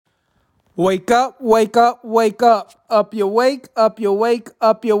Wake up, wake up, wake up. Up you wake, up you wake,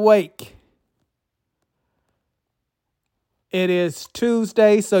 up you wake. It is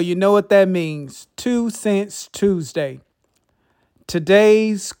Tuesday, so you know what that means. 2 Cents Tuesday.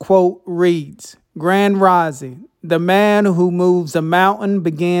 Today's quote reads Grand Rising. The man who moves a mountain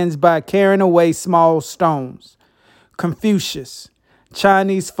begins by carrying away small stones. Confucius,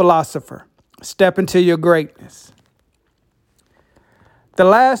 Chinese philosopher. Step into your greatness. The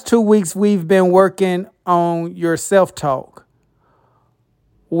last 2 weeks, we've been working on your self talk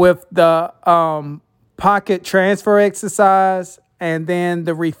with the pocket transfer exercise and then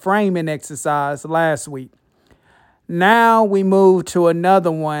the reframing exercise last week. Now we move to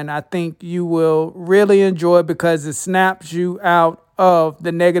another one I think you will really enjoy because it snaps you out of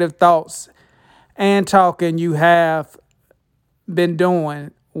the negative thoughts and talking you have been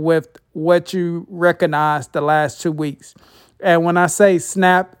doing with what you recognized the last 2 weeks. And when I say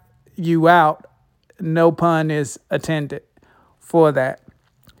snap you out, no pun is intended for that.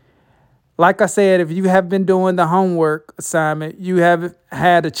 Like I said, if you have been doing the homework assignment, you have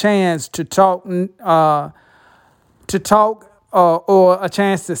had a chance to talk, or a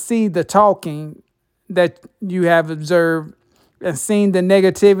chance to see the talking that you have observed and seen the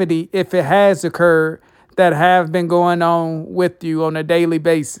negativity, if it has occurred, that have been going on with you on a daily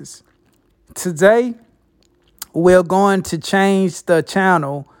basis. Today, we're going to change the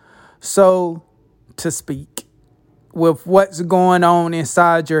channel, so to speak, with what's going on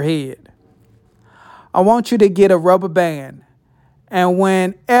inside your head. I want you to get a rubber band, and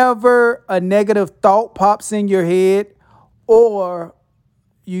whenever a negative thought pops in your head or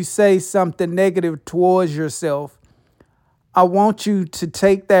you say something negative towards yourself, I want you to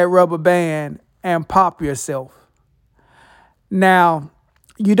take that rubber band and pop yourself. Now,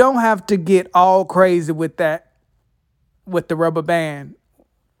 you don't have to get all crazy with that, with the rubber band.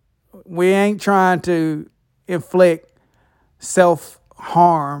 We ain't trying to inflict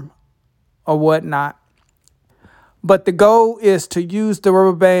self-harm or whatnot. But the goal is to use the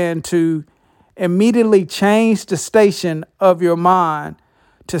rubber band to immediately change the station of your mind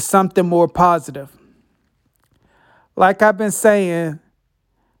to something more positive. Like I've been saying,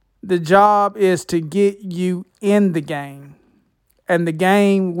 the job is to get you in the game. And the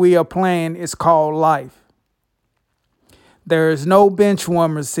game we are playing is called life. There is no bench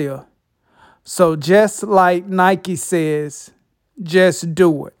warmers here. So just like Nike says, just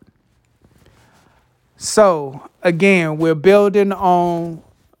do it. So again, we're building on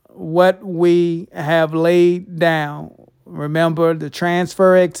what we have laid down. Remember the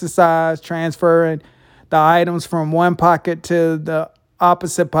transfer exercise, transferring the items from one pocket to the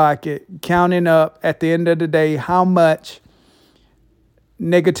opposite pocket, counting up at the end of the day how much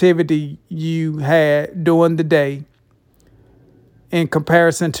negativity you had during the day in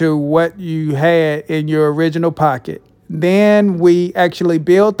comparison to what you had in your original pocket. Then we actually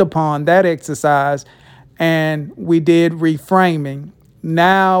built upon that exercise and we did reframing.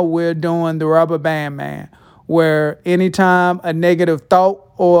 Now we're doing the rubber band man, where anytime a negative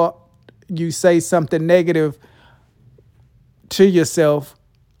thought or you say something negative to yourself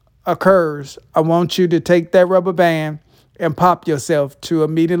occurs, I want you to take that rubber band and pop yourself to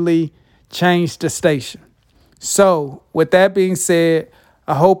immediately change the station. So with that being said,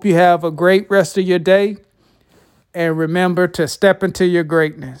 I hope you have a great rest of your day. And remember to step into your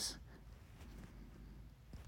greatness.